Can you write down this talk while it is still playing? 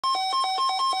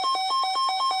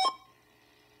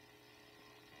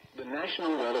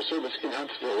National Weather Service in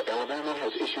Huntsville, Alabama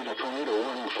has issued a tornado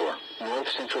warning for north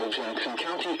central Jackson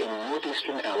County in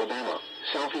northeastern Alabama,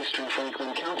 southeastern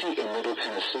Franklin County in middle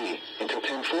Tennessee, until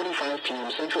 10:45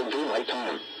 p.m. Central Daylight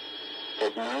Time.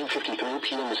 At 9:53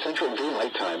 p.m. Central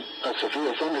Daylight Time, a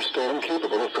severe thunderstorm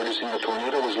capable of producing a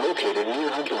tornado was located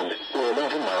near Huntland, or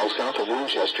 11 miles south of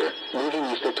Winchester, moving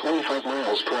east at 25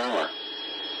 miles per hour.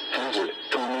 Hazard,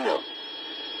 tornado.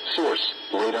 Source,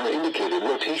 radar indicated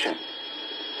rotation.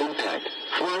 Impact,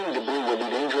 flying debris will be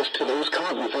dangerous to those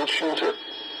caught without shelter.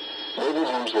 Mobile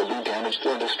homes will be damaged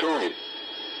or destroyed.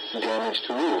 Damage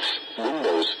to roofs,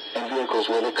 windows, and vehicles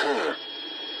will occur.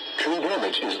 Tree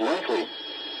damage is likely.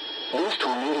 This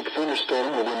tornadic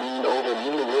thunderstorm will remain over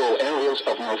mainly rural areas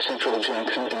of north central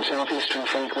Jackson and southeastern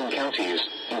Franklin counties,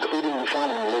 including the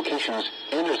following locations: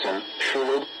 Anderson,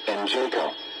 Sherwood, and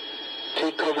Jaco.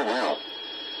 Take cover now.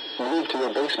 Move to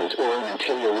a basement or an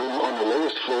interior room on the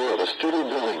lowest floor of a sturdy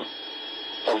building.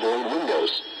 Avoid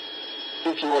windows.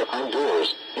 If you are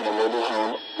outdoors, in a mobile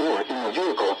home, or in a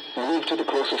vehicle, move to the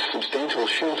closest substantial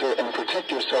shelter and protect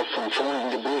yourself from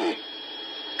falling debris.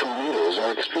 Tornadoes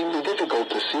are extremely difficult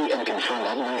to see and confirm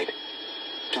at night.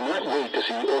 Do not wait to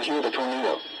see or hear the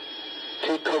tornado.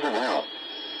 Take cover now.